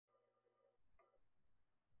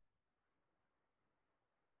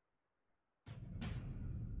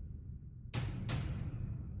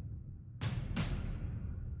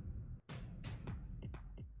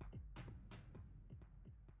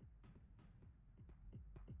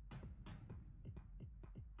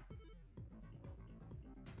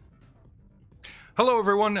Hello,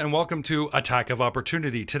 everyone, and welcome to Attack of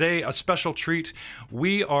Opportunity. Today, a special treat.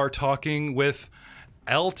 We are talking with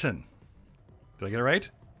Alton. Did I get it right?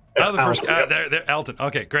 Oh, the first there, Alton.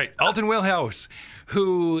 Okay, great. Alton Wheelhouse,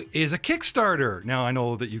 who is a Kickstarter. Now, I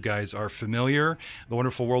know that you guys are familiar, the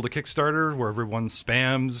wonderful world of Kickstarter, where everyone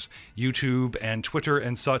spams YouTube and Twitter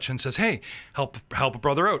and such and says, hey, help a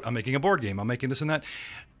brother out. I'm making a board game. I'm making this and that.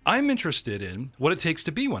 I'm interested in what it takes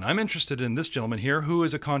to be one. I'm interested in this gentleman here who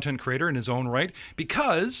is a content creator in his own right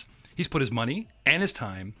because he's put his money and his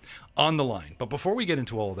time on the line. But before we get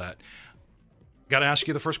into all of that, got to ask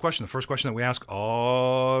you the first question that we ask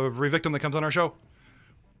every victim that comes on our show.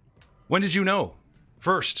 When did you know,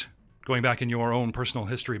 first, going back in your own personal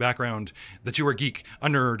history background, that you were a geek, a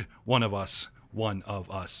nerd, one of us?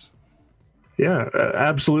 Yeah,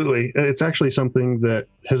 absolutely. It's actually something that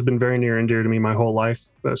has been very near and dear to me my whole life.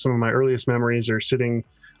 Some of my earliest memories are sitting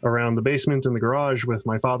around the basement in the garage with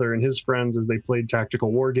my father and his friends as they played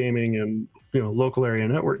tactical wargaming and local area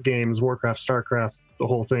network games, Warcraft, Starcraft, the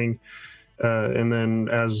whole thing. And then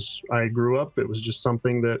as I grew up, it was just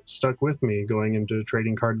something that stuck with me, going into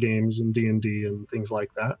trading card games and D&D and things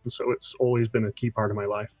like that. And so it's always been a key part of my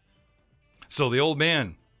life. So the old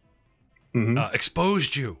man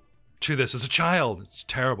exposed you to this as a child. It's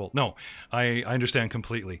terrible. No, I understand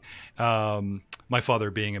completely. My father,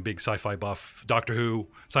 being a big sci-fi buff, Doctor Who,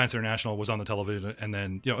 Science International was on the television, and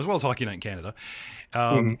then as well as Hockey Night in Canada.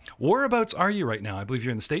 Whereabouts are you right now? I believe you're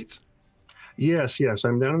in the States. Yes,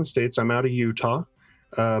 I'm down in the States. I'm out of Utah,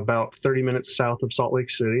 about 30 minutes south of Salt Lake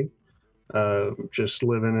City. Just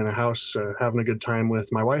living in a house, having a good time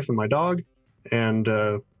with my wife and my dog, and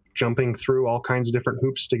jumping through all kinds of different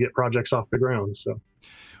hoops to get projects off the ground. So.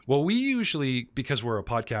 Well, we usually, because we're a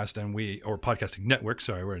podcast or podcasting network,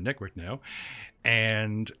 we're a network now,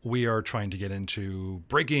 and we are trying to get into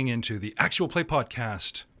breaking into the actual play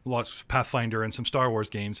podcast, lots of Pathfinder and some Star Wars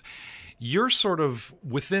games. You're sort of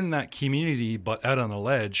within that community, but out on a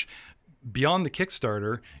ledge. Beyond the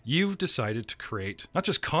Kickstarter, you've decided to create not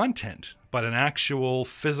just content, but an actual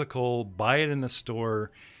physical, buy it in the store,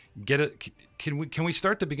 get it. Can we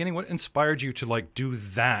start the beginning? What inspired you to do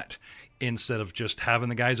that instead of just having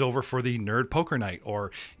the guys over for the nerd poker night,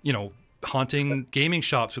 or haunting gaming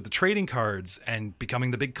shops with the trading cards and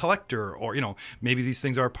becoming the big collector, or maybe these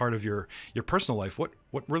things are part of your personal life? What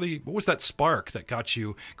was that spark that got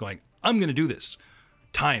you going, I'm going to do this?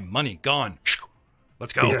 Time, money gone,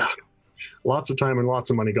 let's go. Yeah. Lots of time and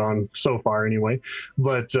lots of money gone so far anyway.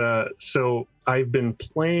 But so I've been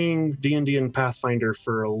playing D&D and Pathfinder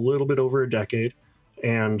for a little bit over a decade,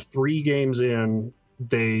 and 3 games in,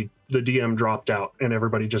 the DM dropped out and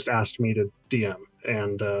everybody just asked me to DM.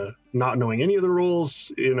 And not knowing any of the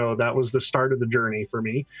rules, that was the start of the journey for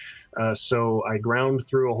me. So I ground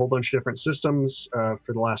through a whole bunch of different systems.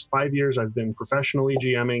 For the last 5 years, I've been professionally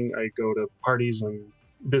GMing. I go to parties and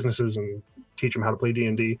businesses and teach them how to play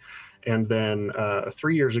D&D. And then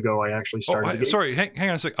 3 years ago, I actually started. Sorry, hang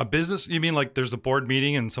on a sec. A business? You mean there's a board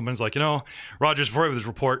meeting and someone's like, Rogers, before I have this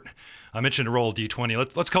report, I mentioned to roll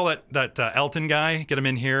D20. Let's call that Alton guy. Get him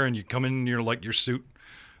in here, and you come in, your suit,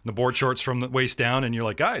 and the board shorts from the waist down, and you're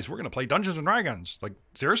like, guys, we're gonna play Dungeons and Dragons.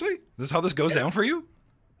 Seriously, this is how this goes down for you?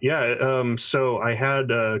 Yeah. So I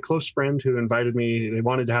had a close friend who invited me. They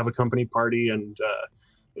wanted to have a company party, and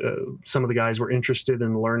some of the guys were interested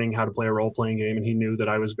in learning how to play a role-playing game, and he knew that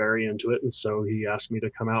I was very into it, and so he asked me to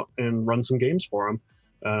come out and run some games for him.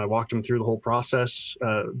 Walked him through the whole process.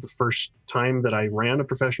 The first time that I ran a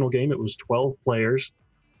professional game, it was 12 players,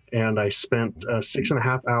 and I spent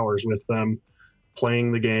 6.5 hours with them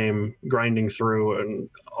playing the game, grinding through, and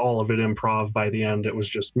all of it improv by the end. It was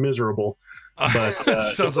just miserable. But it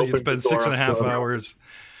sounds like you spent 6.5 hours.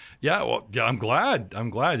 Yeah, well, yeah, I'm glad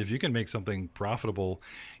if you can make something profitable.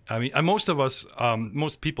 I mean, most of us,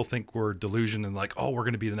 most people think we're delusioned and we're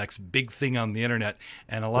going to be the next big thing on the internet.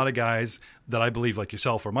 And a lot of guys that I believe, like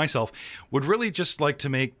yourself or myself, would really just like to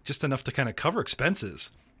make just enough to kind of cover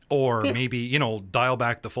expenses, or maybe, dial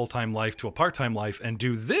back the full-time life to a part-time life and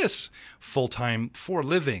do this full-time for a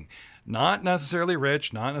living. Not necessarily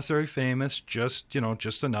rich, not necessarily famous, just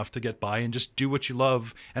enough to get by and just do what you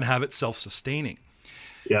love and have it self-sustaining.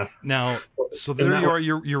 Yeah. Now, so there you are.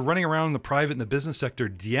 You're running around in the private and the business sector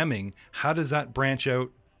DMing. How does that branch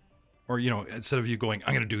out? Or instead of you going,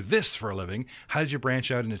 I'm going to do this for a living, how did you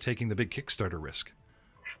branch out into taking the big Kickstarter risk?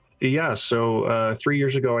 Yeah. So 3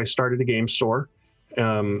 years ago, I started a game store,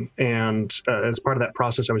 and as part of that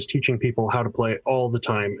process, I was teaching people how to play all the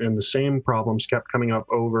time, and the same problems kept coming up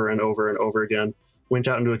over and over and over again. Went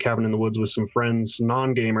out into a cabin in the woods with some friends,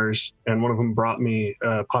 non-gamers, and one of them brought me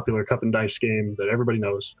a popular cup and dice game that everybody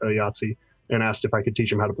knows, Yahtzee, and asked if I could teach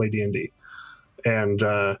them how to play D&D. And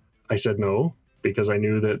I said no, because I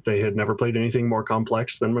knew that they had never played anything more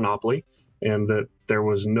complex than Monopoly, and that there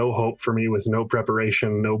was no hope for me with no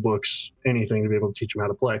preparation, no books, anything to be able to teach them how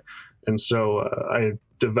to play. And so I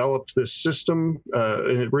developed this system,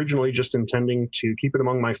 originally just intending to keep it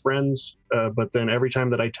among my friends, but then every time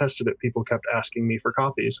that I tested it, people kept asking me for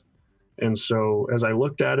copies. And so as I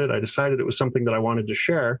looked at it, I decided it was something that I wanted to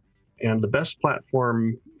share. And the best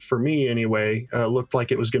platform for me, anyway, looked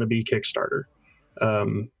like it was going to be Kickstarter.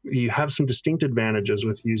 You have some distinct advantages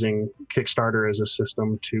with using Kickstarter as a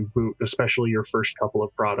system to boot, especially your first couple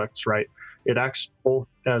of products, right? It acts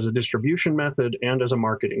both as a distribution method and as a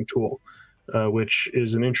marketing tool, which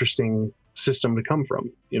is an interesting system to come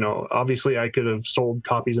from. Obviously I could have sold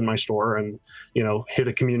copies in my store and, hit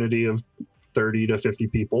a community of 30 to 50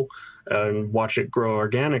 people and watch it grow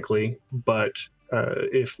organically. But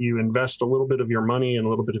if you invest a little bit of your money and a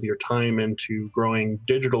little bit of your time into growing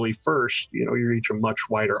digitally first, you reach a much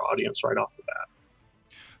wider audience right off the bat.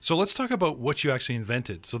 So let's talk about what you actually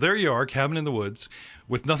invented. So there you are, cabin in the woods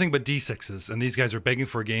with nothing but D6s, and these guys are begging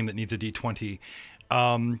for a game that needs a D20.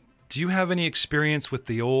 Do you have any experience with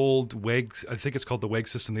the old WEG, I think it's called the WEG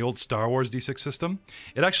system, the old Star Wars D6 system?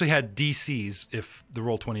 It actually had DCs, if the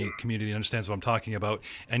Roll20 community understands what I'm talking about,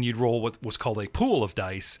 and you'd roll what was called a pool of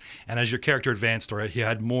dice, and as your character advanced or he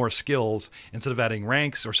had more skills, instead of adding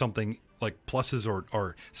ranks or something like pluses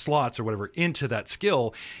or slots or whatever into that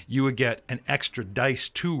skill, you would get an extra dice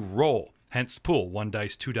to roll. Hence pool, 1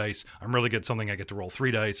 dice, 2 dice. I'm really good at something, I get to roll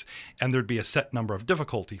 3 dice. And there'd be a set number of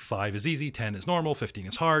difficulty. 5 is easy, 10 is normal, 15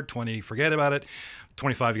 is hard, 20, forget about it.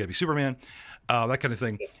 25, you gotta be Superman. That kind of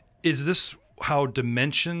thing. Is this how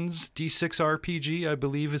Dimensions D6 RPG, I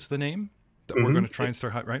believe is the name? That we're gonna try and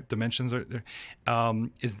start, right? Dimensions are there.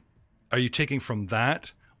 Are you taking from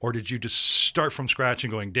that? Or did you just start from scratch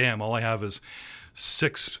and going, damn, all I have is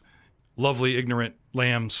 6 lovely, ignorant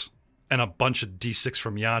lambs and a bunch of D6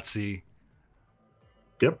 from Yahtzee?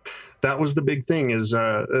 Yep. That was the big thing is,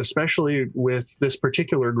 especially with this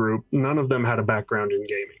particular group, none of them had a background in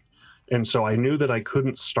gaming. And so I knew that I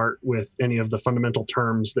couldn't start with any of the fundamental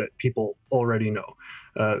terms that people already know,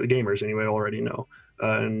 gamers anyway, already know.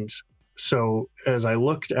 And so as I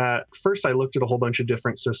looked at, first I looked at a whole bunch of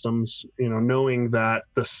different systems, knowing that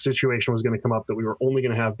the situation was going to come up that we were only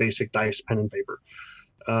going to have basic dice, pen and paper.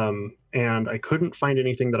 And I couldn't find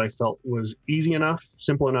anything that I felt was easy enough,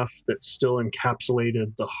 simple enough, that still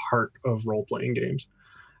encapsulated the heart of role-playing games.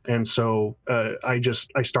 And so I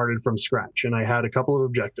started from scratch, and I had a couple of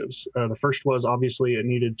objectives. The first was, obviously, it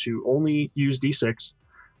needed to only use D6.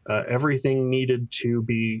 Everything needed to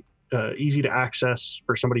be easy to access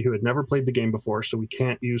for somebody who had never played the game before, so we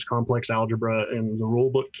can't use complex algebra, and the rule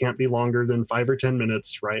book can't be longer than 5 or 10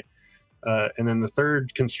 minutes, right? And then the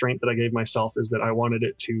third constraint that I gave myself is that I wanted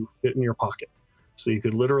it to fit in your pocket. So you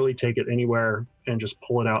could literally take it anywhere and just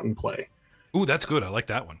pull it out and play. Ooh, that's good. I like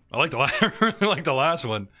that one. I really like the last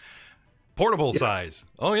one. Portable size.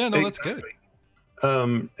 Oh yeah, no, exactly. That's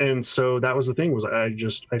good. And so that was the thing, was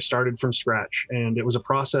I started from scratch, and it was a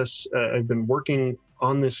process. I've been working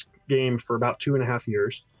on this game for about 2.5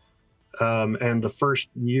 years. And the first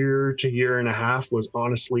year to year and a half was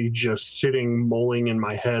honestly just sitting, mulling in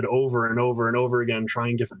my head over and over and over again,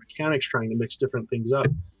 trying different mechanics, trying to mix different things up,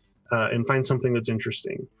 and find something that's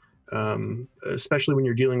interesting. Especially when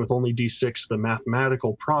you're dealing with only D6, the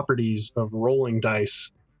mathematical properties of rolling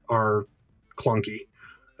dice are clunky.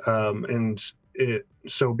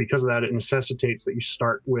 So because of that, it necessitates that you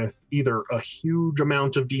start with either a huge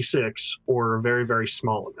amount of D6 or a very, very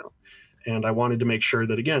small amount. And I wanted to make sure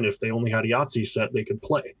that, again, if they only had a Yahtzee set, they could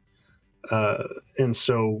play. And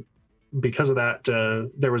so because of that,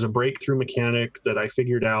 there was a breakthrough mechanic that I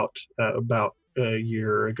figured out about a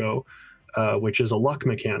year ago, which is a luck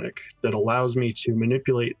mechanic that allows me to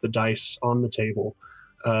manipulate the dice on the table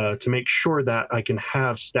to make sure that I can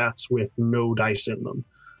have stats with no dice in them,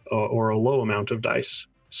 or a low amount of dice,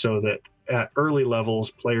 so that at early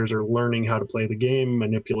levels, players are learning how to play the game,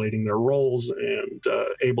 manipulating their rolls, and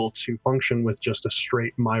able to function with just a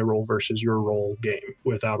straight my roll versus your roll game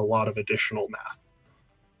without a lot of additional math.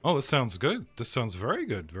 Oh, this sounds good. This sounds very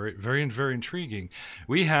good. Very, very, very intriguing.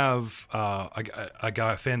 We have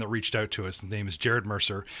a fan that reached out to us. His name is Jared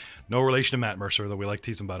Mercer. No relation to Matt Mercer, though we like to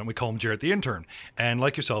tease him about him. We call him Jared the Intern. And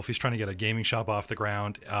like yourself, he's trying to get a gaming shop off the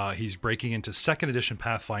ground. He's breaking into 2nd edition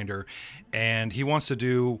Pathfinder, and he wants to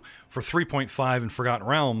do for 3.5 and Forgotten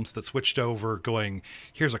Realms that switched over, going,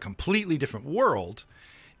 here's a completely different world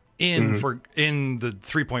in the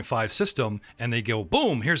 3.5 system, and they go,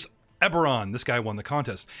 boom, here's Eberron. This guy won the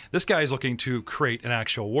contest. This guy is looking to create an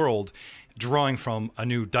actual world, drawing from a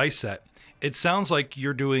new dice set. It sounds like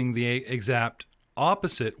you're doing the exact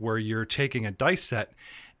opposite, where you're taking a dice set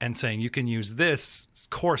and saying you can use this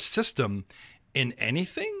core system in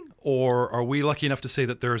anything? Or are we lucky enough to say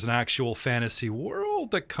that there's an actual fantasy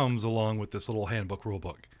world that comes along with this little handbook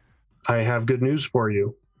rulebook? I have good news for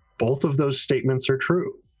you. Both of those statements are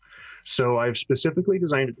true. So I've specifically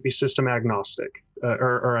designed it to be system agnostic,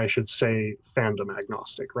 or I should say fandom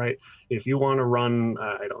agnostic, right? If you want to run,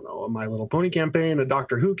 I don't know, a My Little Pony campaign, a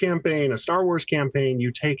Doctor Who campaign, a Star Wars campaign,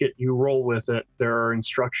 you take it, you roll with it. There are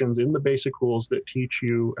instructions in the basic rules that teach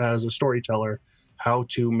you as a storyteller how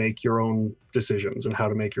to make your own decisions and how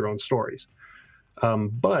to make your own stories.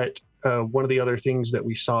 But one of the other things that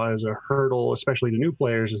we saw as a hurdle, especially to new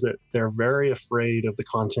players, is that they're very afraid of the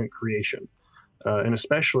content creation. And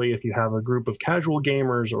especially if you have a group of casual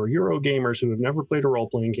gamers or Euro gamers who have never played a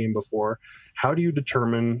role-playing game before, how do you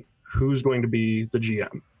determine who's going to be the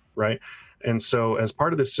GM, right? And so as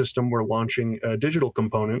part of this system, we're launching a digital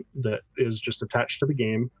component that is just attached to the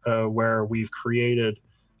game, where we've created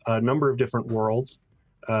a number of different worlds,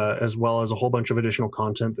 as well as a whole bunch of additional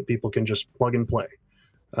content that people can just plug and play.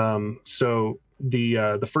 So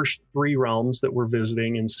the first 3 realms that we're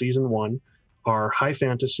visiting in season 1 are high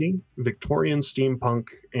fantasy, Victorian steampunk,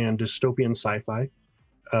 and dystopian sci-fi.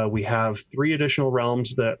 We have 3 additional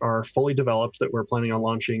realms that are fully developed that we're planning on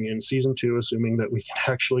launching in season 2, assuming that we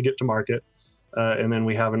can actually get to market. And then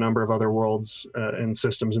we have a number of other worlds and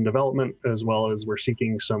systems in development, as well as we're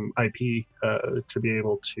seeking some IP to be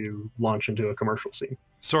able to launch into a commercial scene.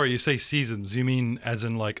 Sorry, you say seasons. You mean as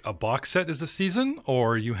in like a box set is a season,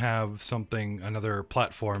 or you have something, another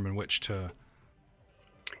platform in which to...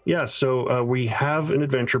 Yeah, so we have an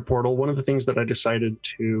adventure portal. One of the things that I decided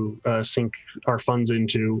to sink our funds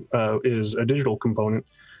into is a digital component,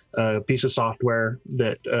 a piece of software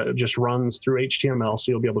that just runs through HTML,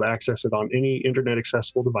 so you'll be able to access it on any internet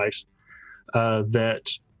accessible device that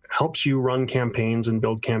helps you run campaigns and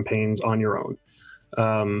build campaigns on your own.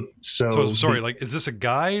 So sorry, like, is this a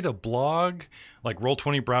guide, a blog, like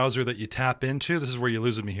Roll20 browser that you tap into? This is where you're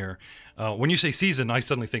losing me here. When you say season, I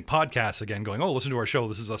suddenly think podcasts again, going, oh, listen to our show.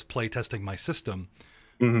 This is us play testing my system.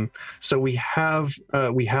 Mm-hmm. So we have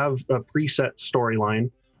a preset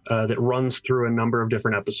storyline that runs through a number of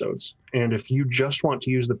different episodes. And if you just want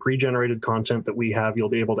to use the pre-generated content that we have, you'll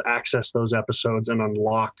be able to access those episodes and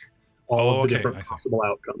unlock all of the different possible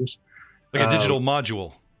outcomes. Like a digital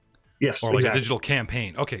module. Yes, or like a digital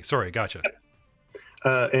campaign. Okay, sorry, gotcha.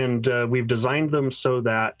 And we've designed them so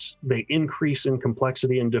that they increase in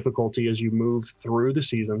complexity and difficulty as you move through the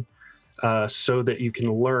season, so that you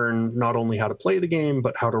can learn not only how to play the game,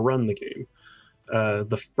 but how to run the game.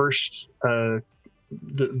 The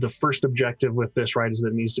first objective with this, right, is that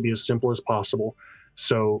it needs to be as simple as possible.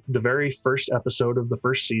 So the very first episode of the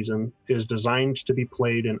first season is designed to be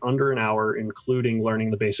played in under an hour, including learning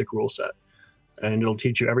the basic rule set. And it'll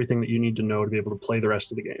teach you everything that you need to know to be able to play the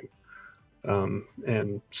rest of the game.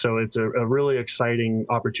 And so it's a really exciting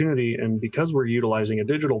opportunity. And because we're utilizing a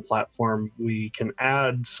digital platform, we can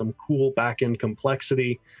add some cool back-end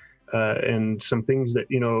complexity and some things that,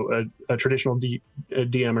 you know, a traditional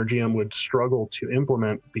DM or GM would struggle to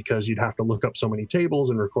implement, because you'd have to look up so many tables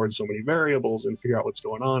and record so many variables and figure out what's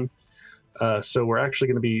going on. So we're actually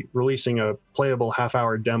going to be releasing a playable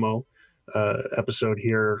half-hour demo episode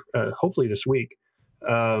here, hopefully this week,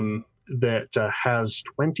 that has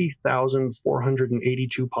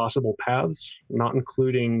 20,482 possible paths, not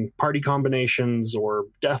including party combinations or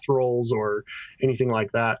death rolls or anything like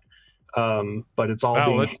that. But it's all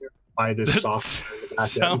being handled by this software.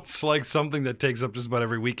 Sounds like something that takes up just about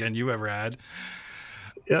every weekend you ever had.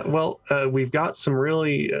 Yeah, well, we've got some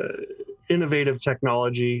really innovative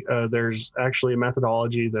technology. There's actually a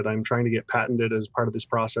methodology that I'm trying to get patented as part of this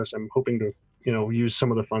process. I'm hoping to, you know, use some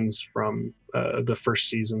of the funds from the first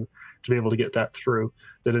season to be able to get that through,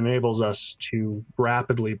 that enables us to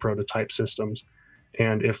rapidly prototype systems.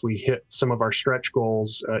 And if we hit some of our stretch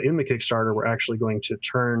goals in the Kickstarter, we're actually going to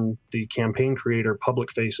turn the campaign creator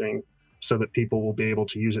public facing, so that people will be able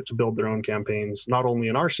to use it to build their own campaigns, not only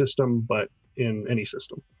in our system, but in any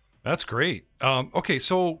system. That's great. Okay,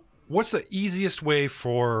 so what's the easiest way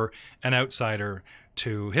for an outsider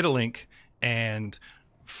to hit a link and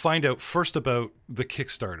find out first about the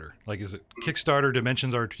Kickstarter? Like, is it Kickstarter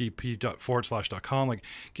dimensionsrtp.com/.com? Like,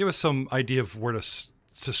 give us some idea of where to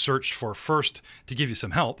search for first, to give you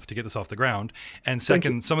some help to get this off the ground. And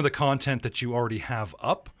second, some of the content that you already have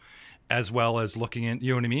up, as well as looking in,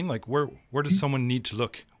 you know what I mean? Like, where does someone need to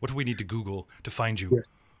look? What do we need to Google to find you? Yes.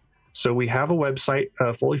 So we have a website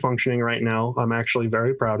fully functioning right now. I'm actually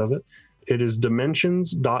very proud of it. It is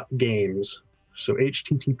dimensions.games. So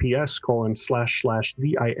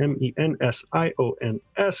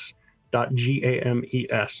https://dimensions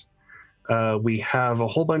games. We have a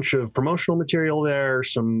whole bunch of promotional material there,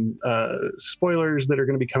 some spoilers that are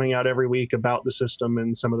going to be coming out every week about the system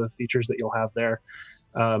and some of the features that you'll have there.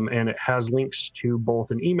 And it has links to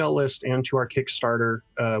both an email list and to our Kickstarter,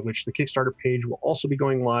 which the Kickstarter page will also be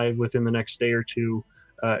going live within the next day or two.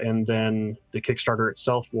 And then the Kickstarter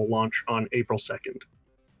itself will launch on April 2nd.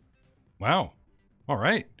 Wow. All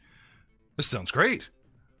right. This sounds great.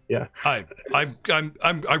 Yeah. I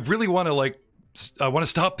really want to I want to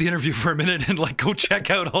stop the interview for a minute and go check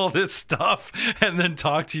out all this stuff and then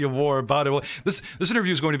talk to you more about it. Well, this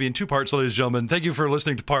interview is going to be in 2 parts, ladies and gentlemen. Thank you for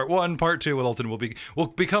listening to part 1. Part 2 with Alton will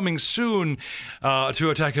be coming soon to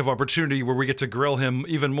Attack of Opportunity, where we get to grill him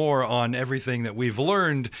even more on everything that we've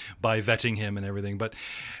learned by vetting him and everything. But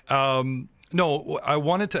no, I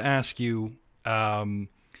wanted to ask you,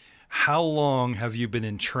 how long have you been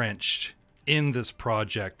entrenched in this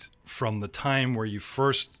project from the time where you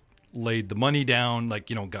first laid the money down,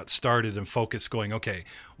 got started and focused, going, okay,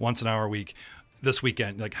 once an hour a week, this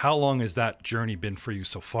weekend? How long has that journey been for you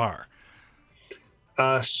so far?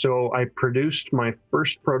 So I produced my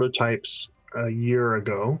first prototypes a year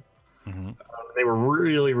ago. Mm-hmm. They were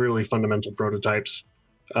really, really fundamental prototypes.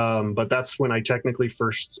 But that's when I technically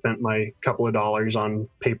first spent my couple of dollars on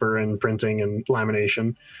paper and printing and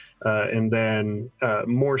lamination. And then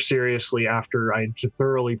more seriously, after I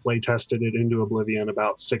thoroughly play tested it into oblivion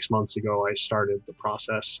about 6 months ago, I started the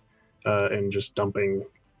process and just dumping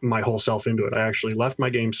my whole self into it. I actually left my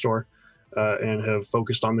game store and have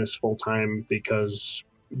focused on this full time, because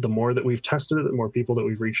the more that we've tested it, the more people that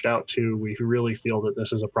we've reached out to, we really feel that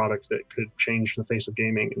this is a product that could change the face of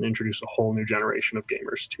gaming and introduce a whole new generation of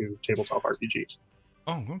gamers to tabletop RPGs.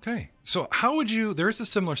 Oh, okay. So how would you, there is a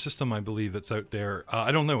similar system, I believe, that's out there.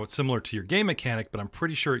 I don't know, it's similar to your game mechanic, but I'm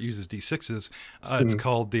pretty sure it uses D6s. It's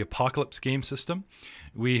called the Apocalypse game system.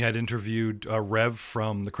 We had interviewed Rev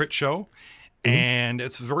from the Crit Show, and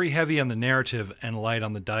it's very heavy on the narrative and light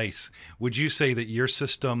on the dice. Would you say that your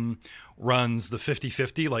system runs the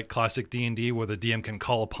 50-50 like classic D&D, where the DM can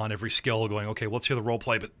call upon every skill going, okay, well, let's hear the role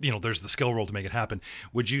play, but there's the skill roll to make it happen?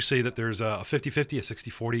 Would you say that there's a 50-50, a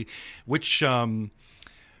 60-40? Which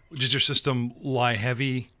does your system lie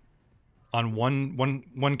heavy on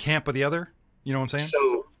one camp or the other? You know what I'm saying?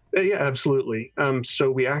 So yeah, absolutely.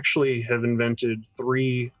 So we actually have invented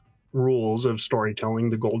 3 rules of storytelling,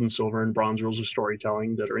 the gold and silver and bronze rules of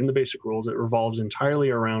storytelling, that are in the basic rules. It revolves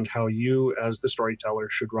entirely around how you as the storyteller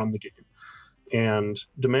should run the game. And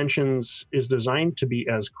Dimensions is designed to be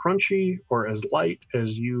as crunchy or as light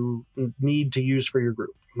as you need to use for your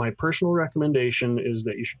group. My personal recommendation is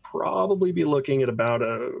that you should probably be looking at about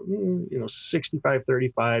a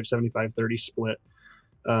 65-35, 75-30 split,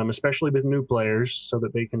 especially with new players, so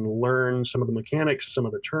that they can learn some of the mechanics, some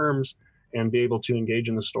of the terms, and be able to engage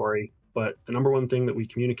in the story. But the number one thing that we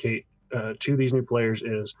communicate to these new players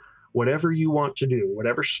is, whatever you want to do,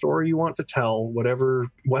 whatever story you want to tell, whatever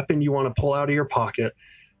weapon you want to pull out of your pocket,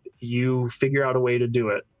 you figure out a way to do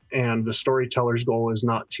it. And the storyteller's goal is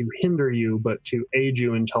not to hinder you, but to aid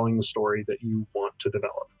you in telling the story that you want to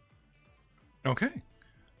develop. Okay.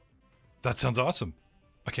 That sounds awesome.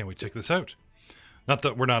 I can't wait to check this out. Not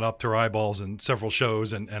that we're not up to our eyeballs in several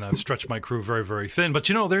shows, and I've stretched my crew very, very thin. But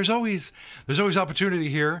there's always opportunity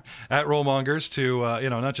here at Mongers to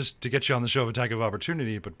not just to get you on the show of Attack of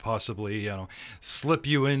Opportunity, but possibly slip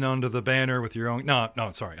you in under the banner with your own. No,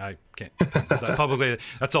 sorry, I can't that publicly.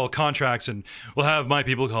 That's all contracts, and we'll have my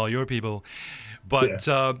people call your people. But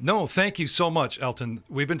no, thank you so much, Alton.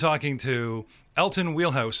 We've been talking to Alton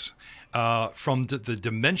Wheelhouse from the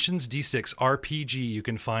Dimensions D6 RPG. You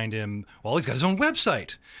can find him. Well, he's got his own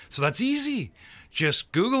website, so that's easy.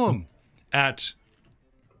 Just Google him at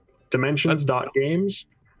Dimensions.games.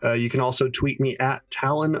 You can also tweet me at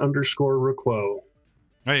Talon_Requo.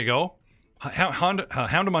 There you go. Hound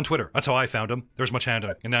him on Twitter. That's how I found him. There's much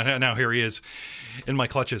hounding. And now here he is in my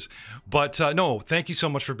clutches. But no, thank you so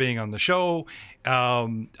much for being on the show.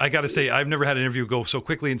 I got to say, I've never had an interview go so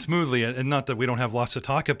quickly and smoothly, and not that we don't have lots to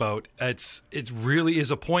talk about. It really is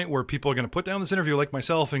a point where people are going to put down this interview like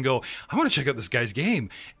myself and go, I want to check out this guy's game.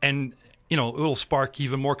 And it'll spark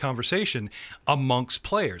even more conversation amongst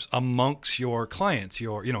players, amongst your clients,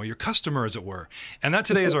 your customer, as it were. And that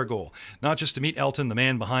today is our goal, not just to meet Alton, the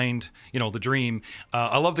man behind, the dream.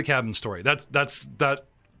 I love the cabin story. That's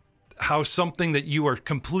how something that you are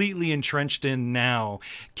completely entrenched in now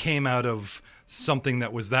came out of something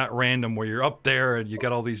that was that random, where you're up there and you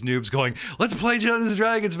got all these noobs going, let's play Dungeons and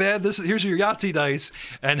Dragons, man. Here's your Yahtzee dice.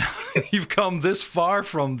 And you've come this far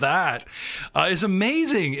from that. It's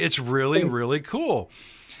amazing. It's really, really cool.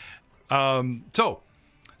 So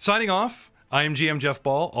signing off, I am GM Jeff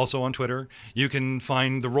Ball, also on Twitter. You can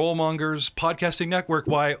find the Rollmongers Podcasting Network.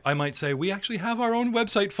 Why, I might say, we actually have our own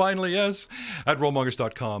website finally, yes, at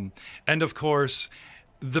rollmongers.com. And of course,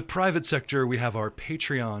 the private sector, we have our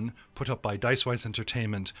Patreon put up by Dicewise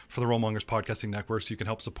Entertainment for the Rollmongers Podcasting Network. So you can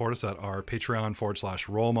help support us at our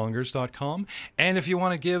Patreon/rollmongers.com. And if you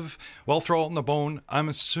want to give, well, throw it in the bone, I'm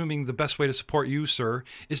assuming the best way to support you, sir,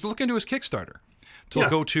 is to look into his Kickstarter. So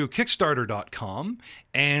go to Kickstarter.com.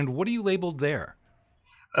 And what are you labeled there?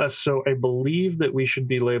 So I believe that we should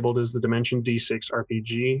be labeled as the Dimension D6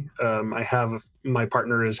 RPG. I have my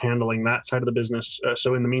partner is handling that side of the business.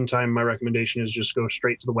 So in the meantime, my recommendation is just go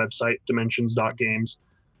straight to the website, dimensions.games.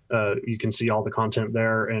 You can see all the content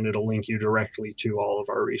there, and it'll link you directly to all of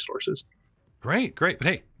our resources. Great. But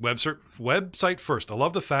hey, website first. I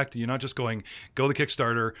love the fact that you're not just going, go to the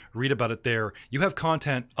Kickstarter, read about it there. You have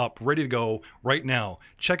content up, ready to go right now.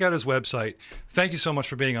 Check out his website. Thank you so much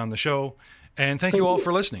for being on the show. And thank you all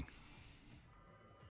for listening.